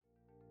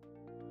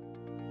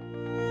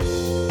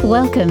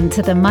Welcome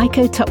to the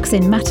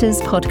Mycotoxin Matters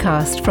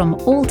podcast from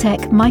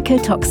Alltech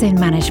Mycotoxin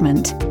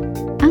Management.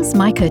 As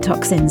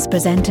mycotoxins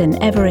present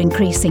an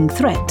ever-increasing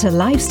threat to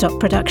livestock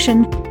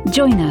production,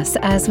 join us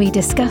as we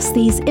discuss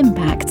these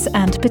impacts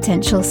and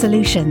potential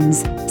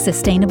solutions,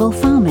 sustainable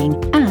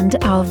farming, and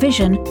our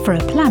vision for a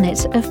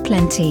planet of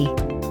plenty.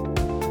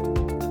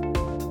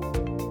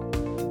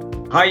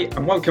 Hi,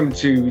 and welcome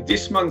to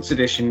this month's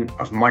edition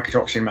of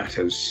Mycotoxin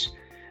Matters.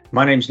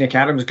 My name's Nick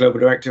Adams,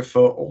 Global Director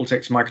for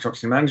Alltech's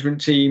Mycotoxin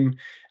Management team.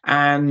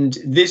 And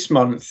this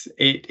month,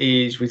 it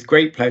is with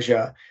great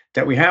pleasure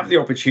that we have the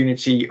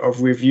opportunity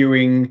of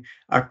reviewing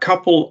a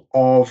couple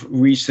of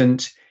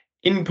recent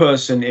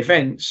in-person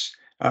events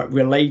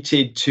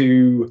related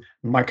to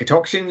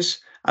mycotoxins,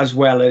 as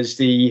well as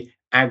the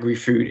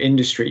agri-food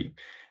industry.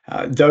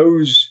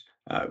 Those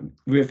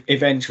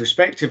events,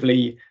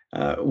 respectively,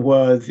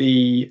 were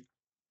the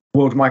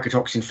World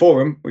Mycotoxin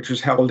Forum, which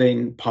was held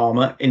in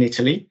Parma in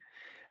Italy,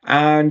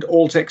 and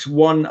Alltech's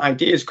One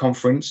Ideas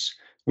Conference,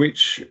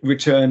 which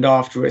returned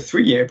after a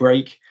 3-year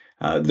break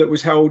that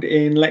was held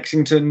in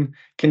Lexington,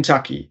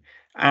 Kentucky.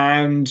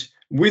 And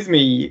with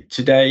me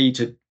today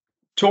to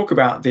talk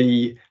about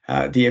the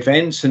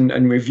events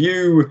and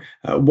review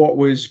what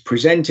was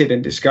presented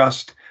and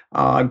discussed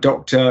are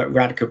Dr.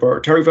 Radka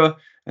Boratova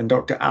and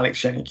Dr.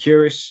 Alex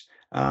Yanikuris,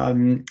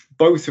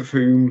 both of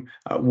whom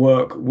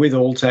work with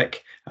Alltech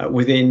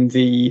within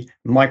the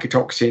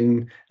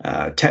mycotoxin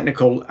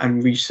technical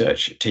and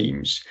research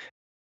teams.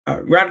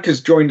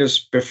 Radka's joined us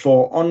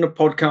before on the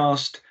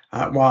podcast,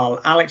 while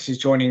Alex is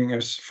joining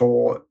us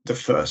for the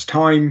first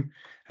time.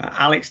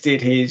 Alex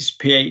did his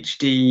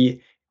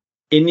PhD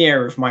in the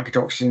area of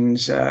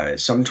mycotoxins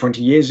some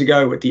 20 years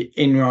ago at the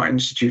INRA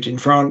Institute in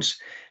France,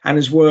 and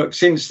has worked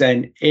since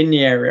then in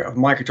the area of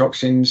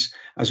mycotoxins,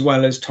 as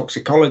well as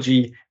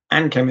toxicology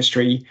and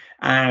chemistry,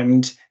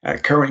 and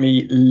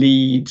currently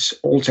leads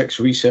Alltech's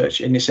research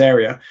in this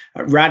area.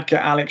 Radka,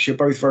 Alex, you're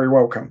both very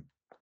welcome.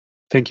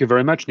 Thank you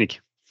very much,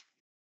 Nick.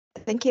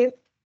 Thank you.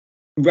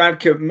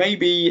 Radka,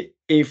 maybe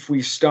if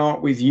we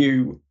start with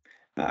you,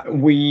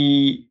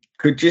 we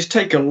could just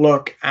take a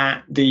look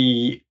at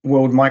the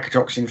World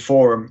Mycotoxin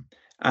Forum.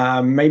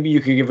 Maybe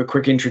you could give a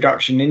quick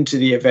introduction into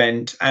the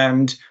event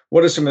and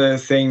what are some of the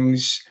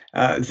things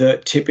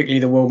that typically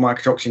the World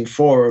Mycotoxin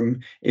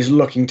Forum is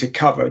looking to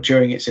cover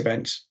during its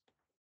events.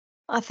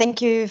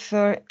 Thank you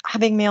for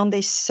having me on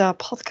this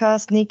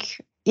podcast, Nick.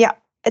 Yeah,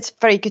 it's a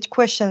very good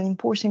question,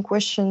 important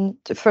question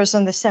to first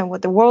understand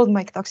what the World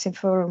Mycotoxin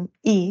Forum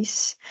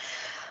is.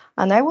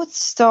 And I would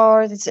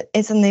start,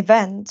 it's an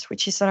event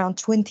which is around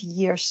 20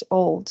 years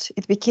old.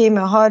 It became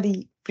a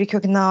highly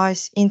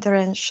recognized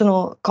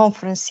international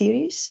conference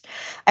series.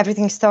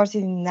 Everything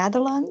started in the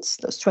Netherlands,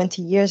 those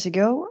 20 years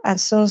ago, and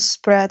soon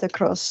spread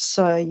across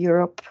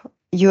Europe,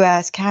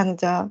 US,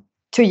 Canada.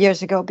 2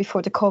 years ago,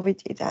 before the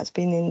COVID, it has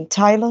been in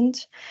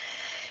Thailand.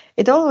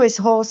 It always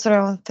holds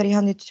around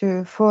 300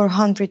 to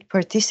 400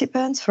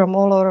 participants from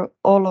all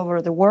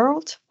over the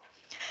world.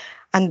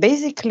 And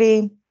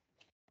basically,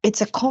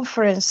 it's a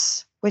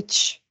conference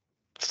which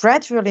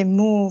gradually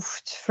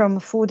moved from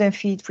food and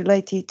feed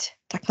related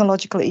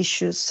technological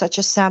issues such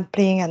as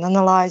sampling and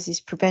analysis,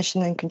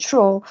 prevention and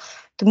control,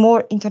 to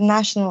more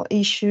international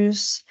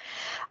issues,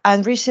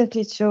 and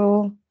recently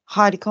to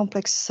highly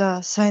complex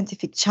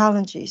scientific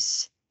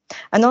challenges,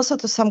 and also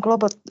to some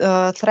global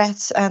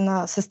threats and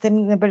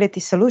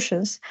sustainability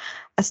solutions,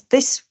 as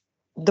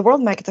the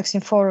World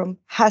Mycotoxin Forum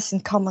has in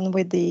common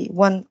with the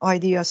One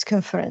Ideas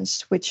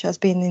Conference, which has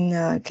been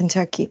in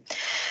Kentucky.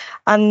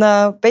 And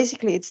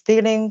basically, it's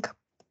dealing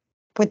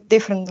with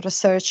different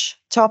research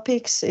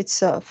topics.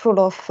 It's full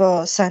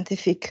of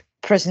scientific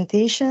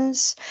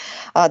presentations,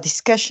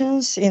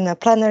 discussions in a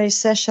plenary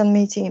session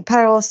meeting, in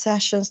parallel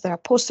sessions. There are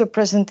poster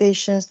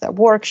presentations, there are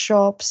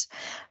workshops.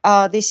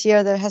 This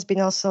year there has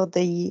been also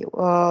the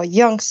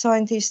Young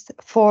Scientist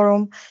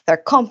Forum. There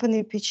are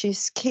company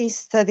pitches, case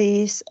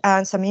studies,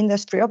 and some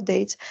industry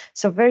updates.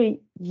 So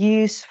very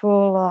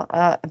useful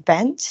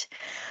event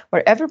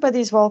where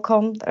everybody is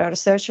welcome. There are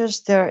researchers,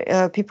 there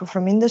are people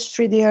from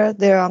industry there.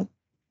 There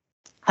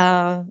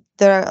are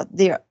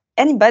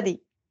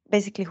anybody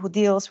basically who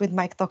deals with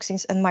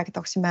mycotoxins and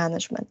mycotoxin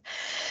management.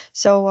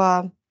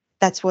 So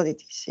that's what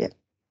it is, yeah.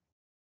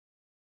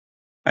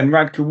 And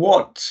Radka,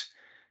 what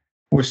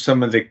were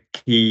some of the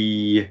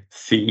key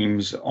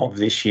themes of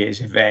this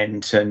year's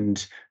event,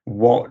 and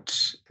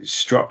what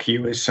struck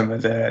you as some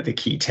of the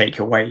key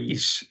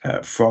takeaways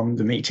from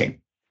the meeting?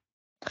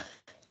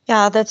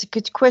 Yeah, that's a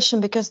good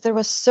question because there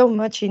was so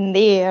much in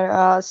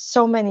there,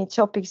 so many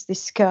topics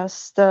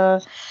discussed.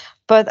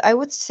 But I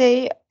would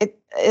say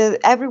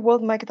every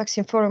World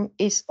Mycotoxin Forum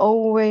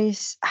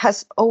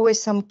has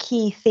always some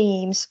key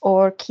themes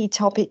or key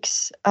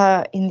topics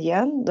in the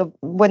end.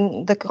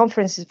 When the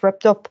conference is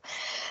wrapped up,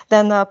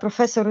 then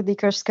Professor Rudi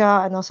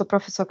Kerska and also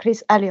Professor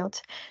Chris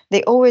Elliott,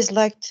 they always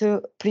like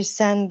to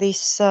present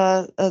these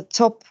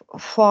top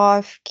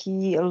 5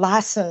 key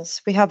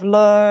lessons we have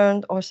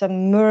learned or some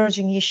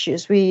emerging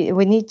issues we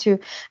need to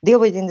deal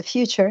with in the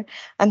future.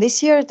 And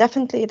this year,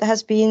 definitely, it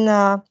has been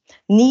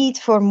need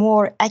for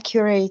more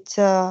accurate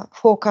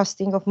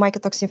forecasting of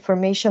mycotoxin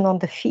formation on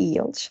the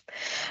field,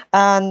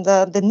 and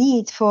the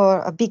need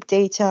for a big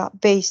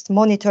data-based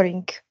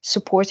monitoring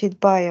supported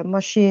by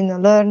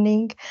machine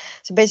learning.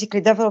 So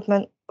basically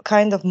development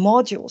kind of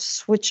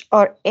modules which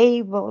are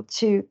able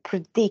to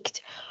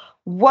predict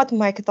what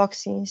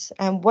mycotoxins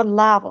and what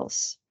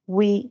levels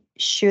we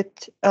should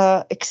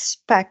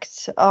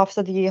expect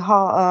after the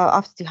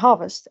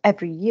harvest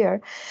every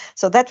year.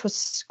 So that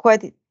was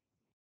quite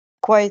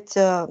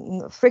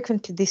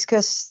frequently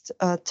discussed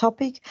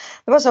topic.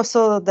 There was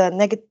also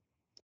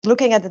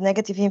looking at the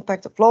negative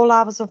impact of low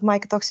levels of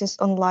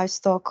mycotoxins on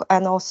livestock,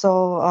 and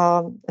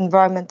also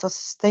environmental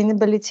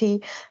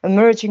sustainability,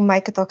 emerging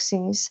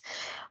mycotoxins,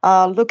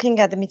 looking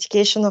at the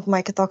mitigation of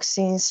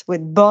mycotoxins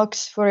with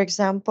bugs, for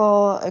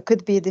example,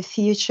 could be the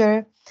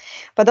future.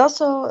 But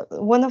also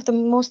one of the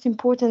most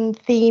important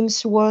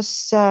themes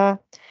was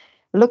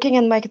looking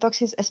at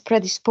mycotoxins as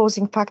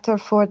predisposing factor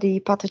for the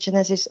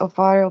pathogenesis of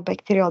viral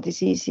bacterial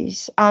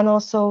diseases, and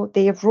also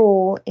their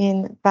role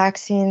in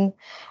vaccine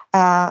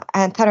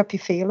and therapy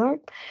failure.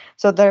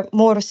 So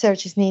more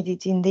research is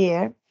needed in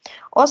there.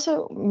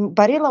 Also,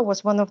 Barilla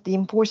was one of the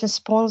important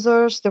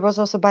sponsors. There was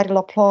also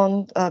Barilla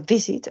Plant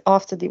visit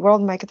after the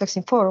World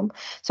Mycotoxin Forum.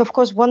 So, of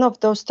course, one of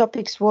those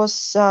topics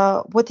was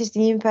what is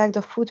the impact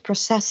of food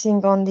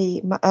processing on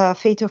the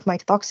fate of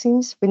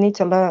mycotoxins? We need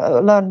to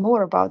learn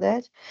more about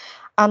that.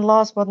 And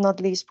last but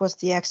not least was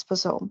the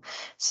exposome.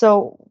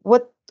 So,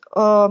 what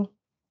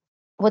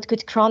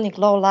could chronic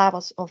low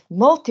levels of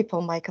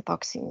multiple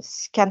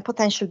mycotoxins can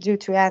potentially do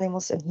to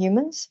animals and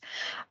humans?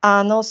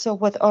 And also,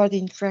 what are the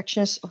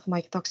interactions of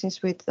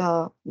mycotoxins with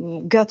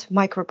gut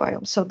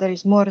microbiome? So there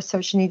is more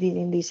research needed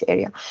in this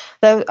area.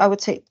 Though I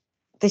would say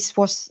these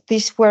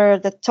were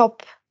the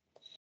top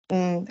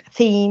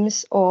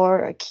themes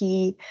or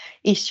key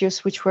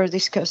issues which were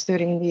discussed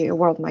during the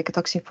World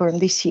Mycotoxin Forum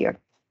this year.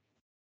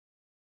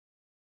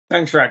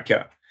 Thanks,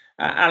 Radka.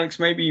 Alex,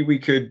 maybe we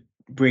could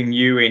bring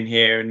you in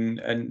here,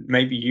 and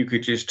maybe you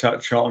could just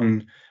touch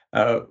on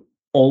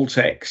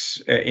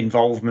Alltech's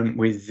involvement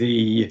with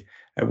the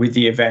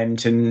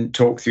event and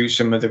talk through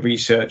some of the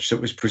research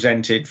that was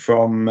presented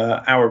from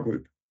our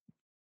group.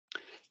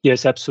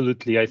 Yes,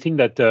 absolutely. I think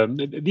that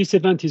this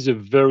event is a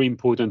very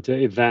important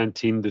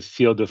event in the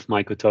field of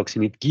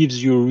mycotoxin. It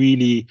gives you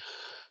really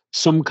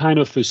some kind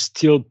of a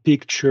still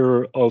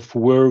picture of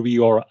where we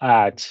are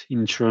at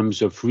in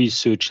terms of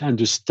research,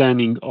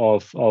 understanding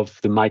of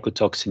the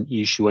mycotoxin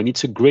issue. And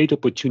it's a great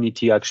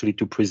opportunity actually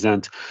to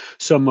present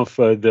some of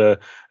the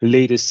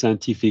latest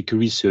scientific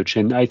research.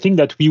 And I think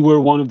that we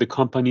were one of the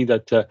company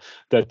that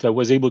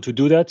was able to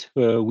do that.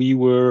 We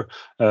were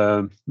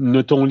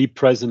not only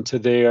present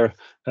there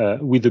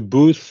with the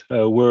booth,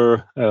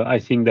 where I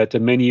think that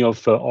many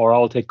of our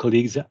Alltech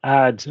colleagues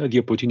had the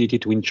opportunity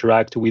to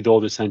interact with all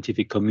the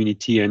scientific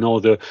community and all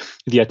the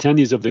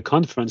attendees of the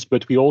conference,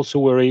 but we also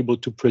were able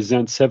to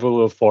present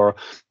several of our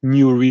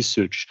new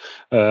research.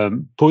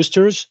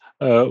 Posters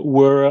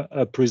were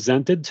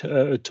presented.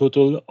 A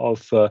total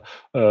of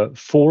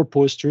 4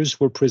 posters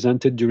were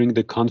presented during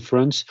the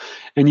conference,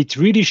 and it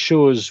really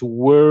shows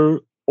where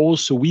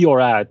also we are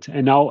at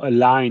and how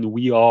aligned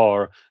we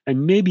are,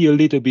 and maybe a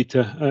little bit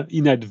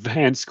in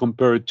advance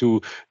compared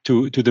to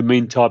the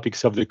main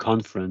topics of the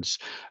conference.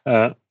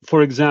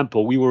 For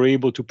example, we were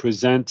able to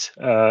present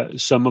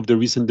some of the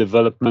recent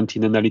development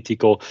in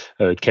analytical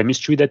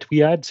chemistry that we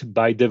had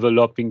by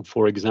developing,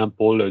 for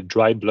example, a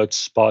dry blood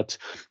spot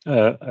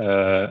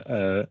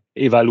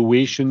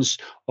evaluations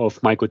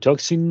of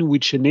mycotoxin,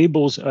 which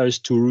enables us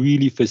to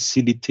really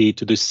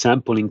facilitate the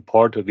sampling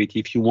part of it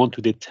if you want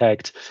to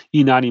detect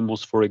in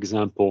animals, for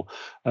example,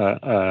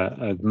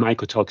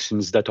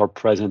 mycotoxins that are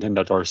present and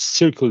that are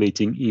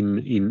circulating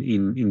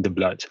in the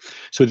blood.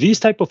 So this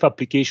type of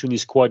application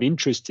is quite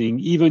interesting,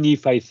 even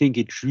if I think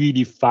it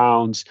really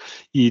found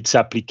its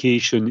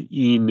application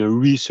in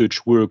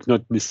research work,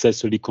 not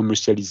necessarily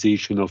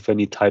commercialization of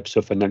any types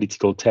of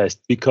analytical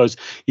tests, because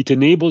it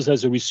enables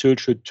as a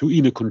researcher to,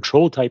 in a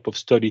control type of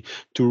study,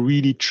 to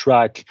really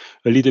track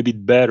a little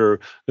bit better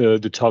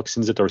the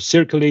toxins that are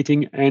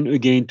circulating, and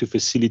again to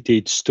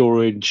facilitate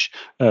storage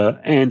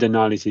and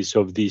analysis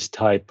of this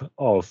type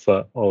of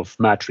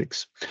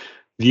matrix.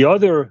 The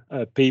other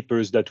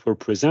papers that were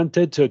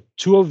presented,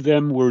 2 of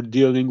them were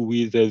dealing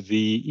with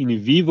the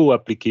in vivo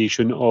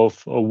application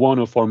of one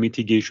of our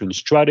mitigation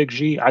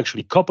strategy,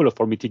 actually a couple of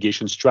our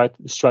mitigation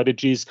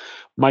strategies,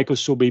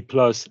 Mycosobe A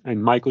plus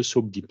and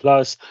Mycosobe D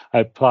plus,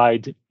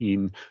 applied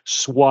in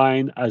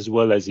swine as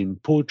well as in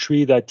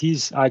poultry. That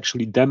is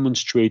actually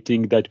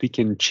demonstrating that we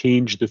can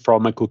change the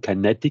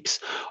pharmacokinetics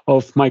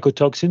of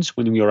mycotoxins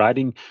when we are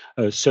adding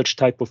such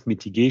type of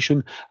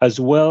mitigation, as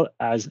well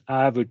as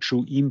have a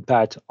true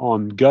impact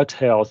on gut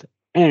health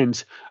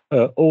and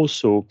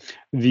also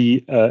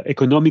the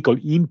economical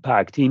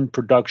impact in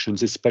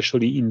productions,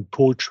 especially in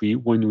poultry,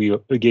 when we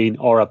again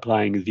are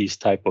applying this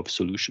type of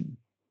solution.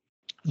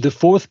 The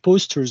 4th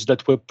posters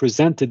that were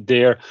presented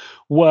there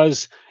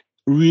was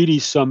really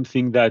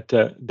something that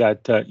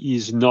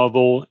is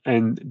novel,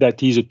 and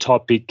that is a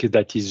topic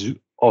that is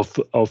of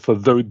a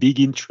very big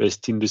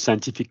interest in the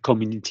scientific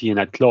community and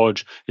at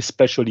large,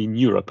 especially in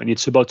Europe. And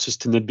it's about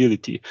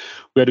sustainability.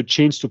 We had a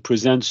chance to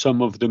present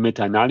some of the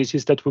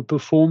meta-analyses that were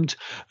performed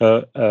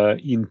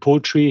in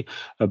poultry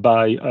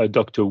by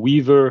Dr.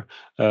 Weaver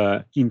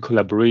in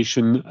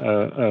collaboration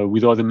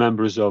with other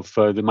members of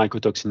the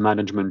mycotoxin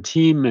management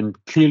team, and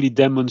clearly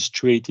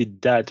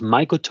demonstrated that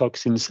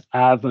mycotoxins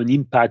have an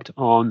impact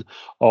on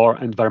our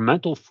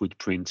environmental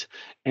footprint,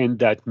 and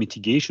that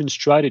mitigation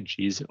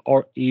strategies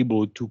are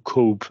able to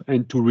cope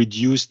and to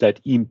reduce that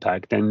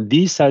impact. And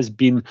this has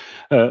been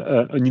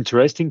an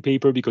interesting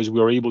paper because we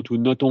are able to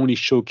not only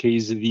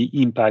showcase the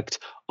impact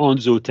on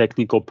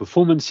zootechnical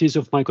performances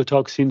of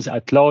mycotoxins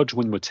at large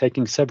when we're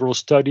taking several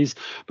studies,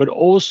 but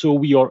also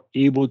we are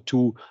able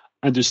to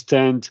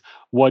understand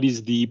what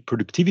is the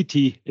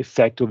productivity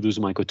effect of those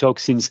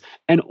mycotoxins,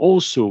 and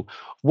also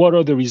what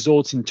are the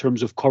results in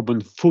terms of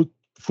carbon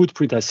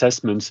footprint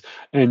assessments,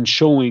 and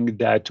showing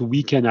that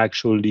we can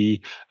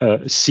actually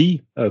see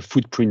a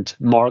footprint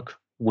mark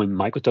when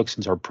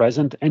mycotoxins are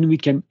present, and we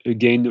can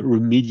again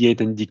remediate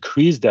and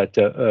decrease that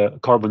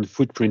carbon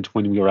footprint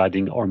when we are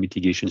adding our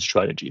mitigation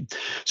strategy.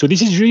 So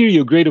this is really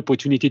a great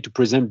opportunity to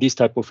present this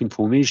type of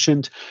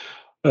information.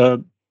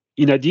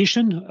 In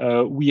addition,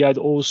 we had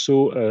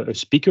also a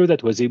speaker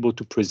that was able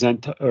to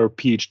present her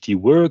PhD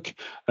work,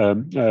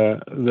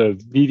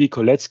 Vivi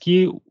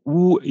Koletsky,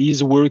 who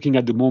is working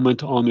at the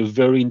moment on a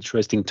very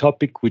interesting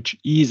topic, which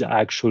is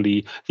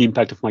actually the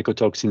impact of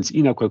mycotoxins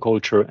in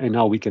aquaculture and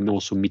how we can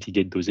also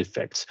mitigate those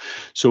effects.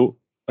 So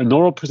an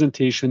oral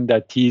presentation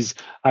that is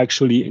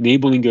actually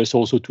enabling us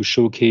also to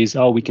showcase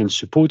how we can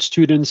support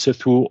students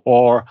through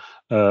our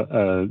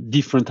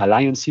different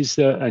alliances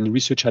and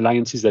research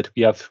alliances that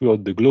we have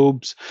throughout the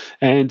globes,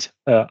 and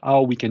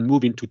how we can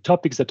move into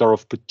topics that are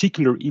of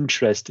particular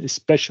interest,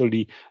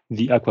 especially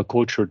the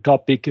aquaculture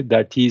topic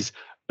that is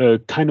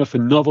kind of a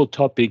novel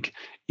topic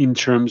in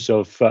terms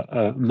of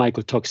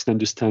mycotoxin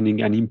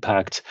understanding and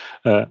impact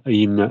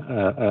in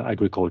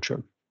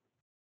agriculture.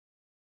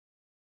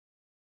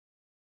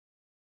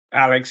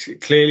 Alex,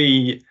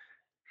 clearly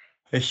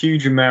a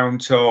huge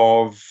amount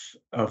of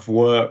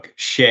work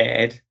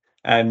shared,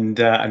 and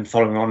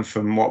following on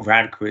from what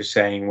Radka was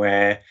saying,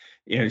 where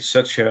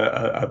such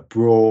a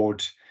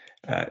broad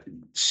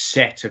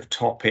set of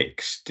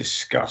topics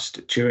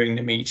discussed during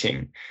the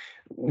meeting.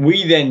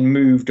 We then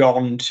moved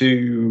on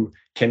to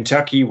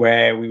Kentucky,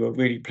 where we were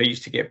really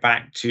pleased to get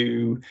back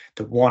to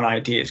the One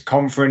Ideas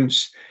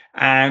conference,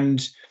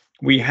 and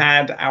we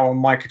had our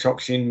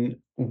mycotoxin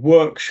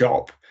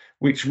workshop,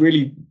 which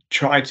really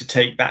tried to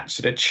take that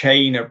sort of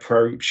chain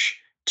approach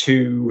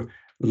to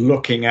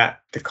looking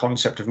at the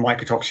concept of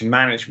mycotoxin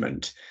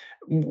management.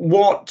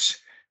 What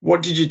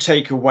did you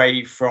take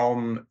away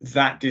from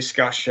that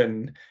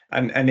discussion,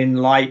 and in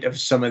light of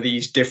some of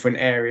these different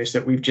areas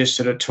that we've just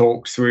sort of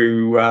talked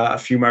through a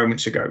few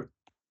moments ago?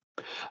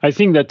 I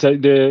think that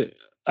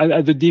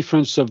the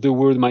difference of the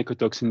World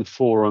Mycotoxin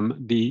Forum,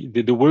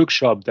 the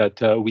workshop that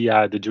we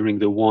had during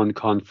the One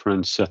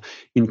conference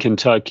in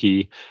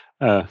Kentucky,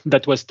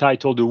 that was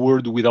titled "The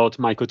World Without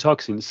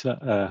Mycotoxins,"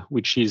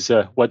 which is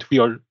what we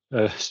are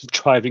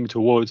striving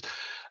towards,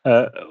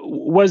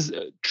 was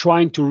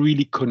trying to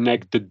really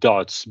connect the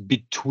dots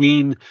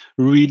between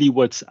really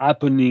what's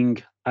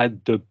happening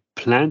at the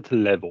plant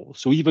level.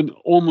 So even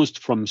almost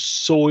from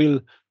soil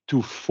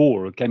to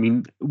fork. I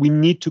mean, we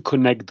need to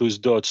connect those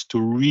dots to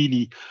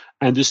really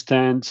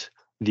understand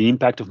the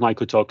impact of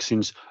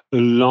mycotoxins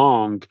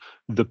along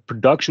the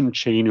production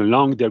chain,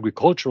 along the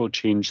agricultural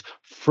chain,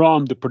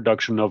 from the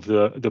production of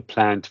the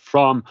plant,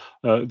 from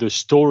the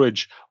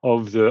storage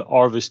of the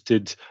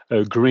harvested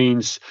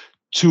grains,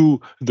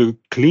 to the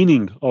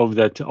cleaning of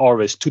that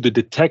harvest, to the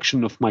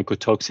detection of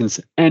mycotoxins,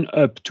 and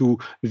up to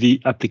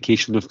the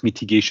application of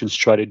mitigation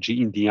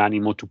strategy in the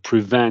animal to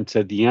prevent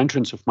the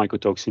entrance of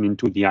mycotoxin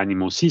into the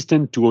animal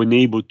system, to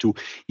enable to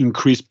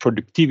increase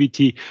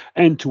productivity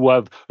and to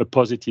have a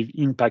positive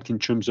impact in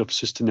terms of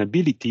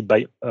sustainability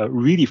by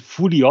really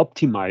fully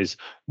optimize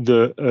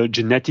the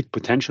genetic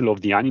potential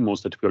of the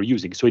animals that we're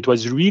using. So it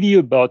was really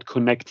about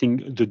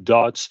connecting the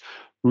dots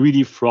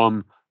really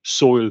from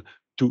soil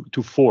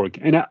to fork.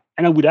 And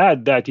I would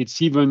add that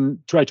it's even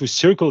try to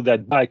circle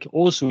that back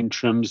also in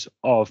terms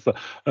of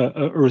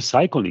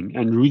recycling,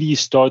 and really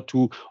start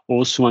to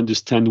also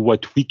understand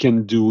what we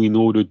can do in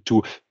order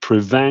to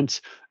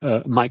prevent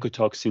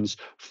mycotoxins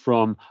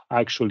from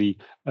actually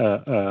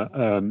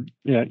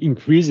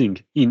increasing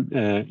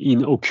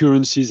in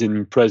occurrences and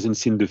in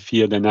presence in the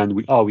field, and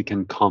how we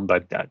can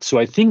combat that. So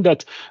I think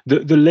that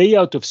the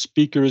layout of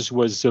speakers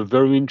was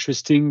very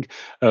interesting.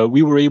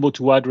 We were able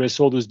to address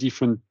all those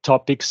different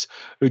topics,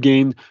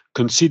 again,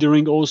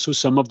 considering also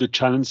some of the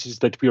challenges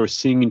that we are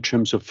seeing in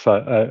terms of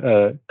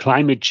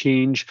climate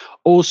change,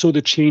 also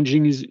the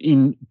changing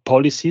in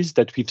policies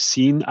that we've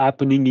seen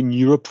happening in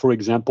Europe, for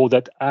example,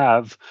 that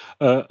have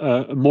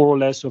more or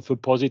less of a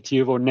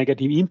positive or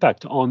negative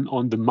impact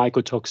on the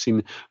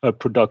mycotoxin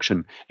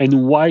production.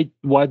 And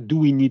what do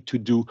we need to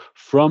do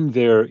from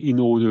there in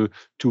order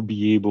to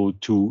be able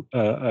to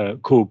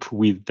cope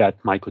with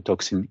that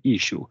mycotoxin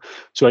issue?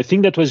 So I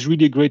think that was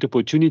really a great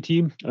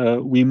opportunity.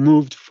 We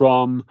moved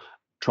from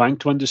trying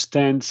to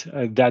understand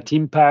that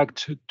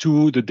impact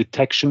to the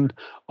detection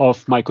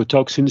of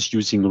mycotoxins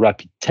using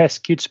rapid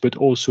test kits, but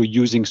also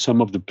using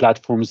some of the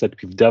platforms that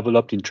we've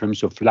developed in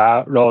terms of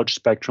large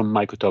spectrum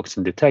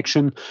mycotoxin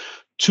detection,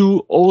 to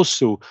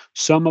also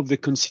some of the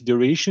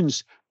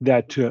considerations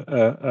that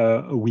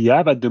we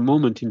have at the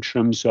moment in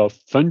terms of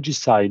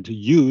fungicide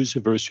use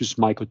versus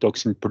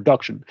mycotoxin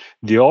production.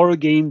 There are,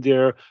 again,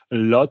 a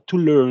lot to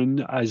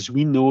learn, as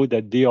we know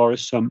that there are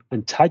some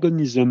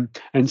antagonism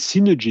and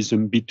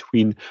synergism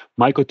between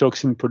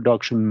mycotoxin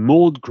production,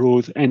 mold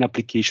growth, and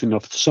application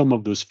of some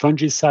of those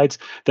fungicides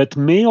that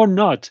may or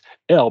not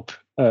help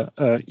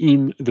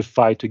in the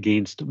fight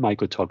against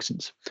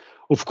mycotoxins.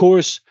 Of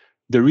course,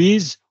 there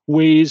is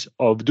ways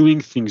of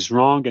doing things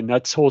wrong, and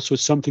that's also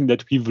something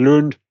that we've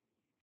learned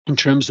in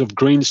terms of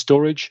grain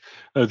storage.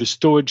 The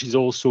storage is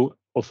also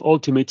of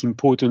ultimate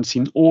importance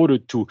in order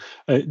to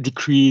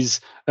decrease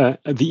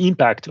the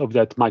impact of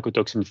that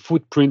mycotoxin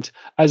footprint,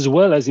 as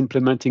well as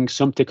implementing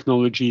some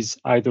technologies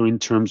either in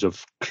terms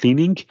of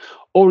cleaning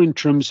or in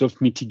terms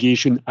of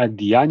mitigation at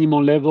the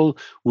animal level.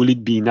 Will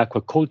it be in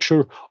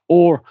aquaculture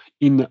or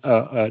in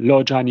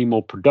large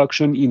animal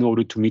production in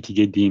order to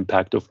mitigate the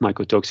impact of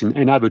mycotoxin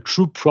and have a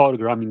true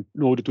program in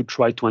order to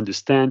try to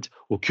understand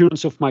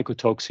occurrence of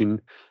mycotoxin,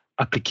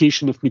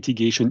 application of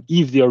mitigation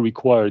if they are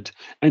required,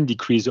 and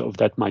decrease of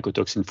that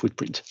mycotoxin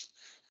footprint.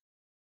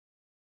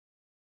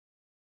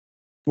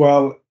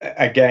 Well,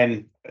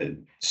 again,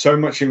 so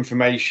much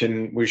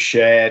information was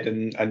shared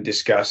and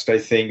discussed, I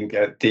think,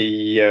 at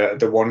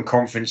the One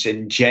conference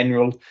in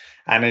general,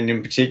 and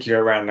in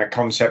particular around the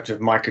concept of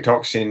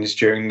mycotoxins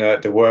during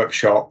the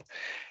workshop.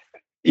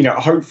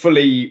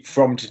 Hopefully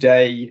from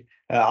today,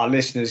 our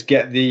listeners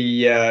get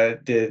the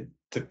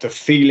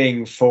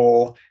feeling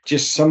for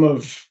just some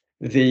of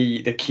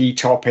the key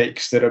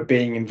topics that are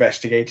being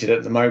investigated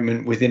at the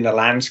moment within the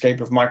landscape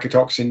of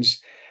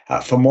mycotoxins.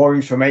 For more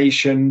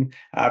information,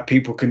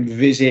 people can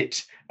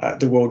visit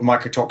the World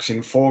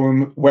Mycotoxin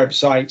Forum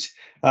website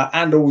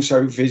and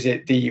also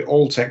visit the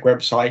Alltech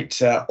website,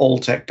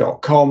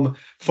 alltech.com,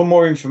 for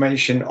more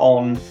information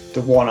on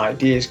the One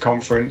Ideas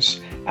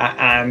Conference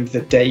and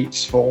the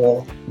dates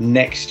for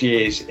next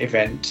year's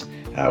event.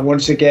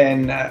 Once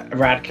again,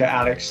 Radka,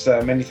 Alex,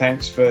 many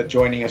thanks for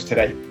joining us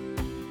today.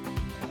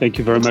 Thank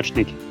you very much,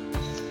 Nick.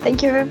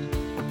 Thank you.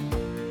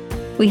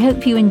 We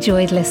hope you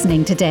enjoyed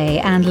listening today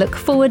and look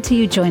forward to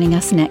you joining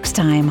us next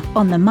time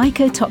on the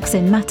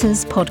Mycotoxin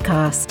Matters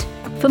podcast.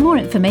 For more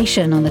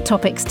information on the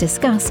topics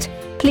discussed,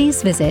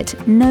 please visit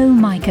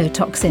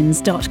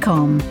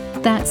knowmycotoxins.com.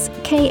 That's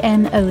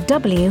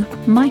KNOW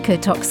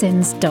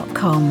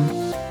mycotoxins.com.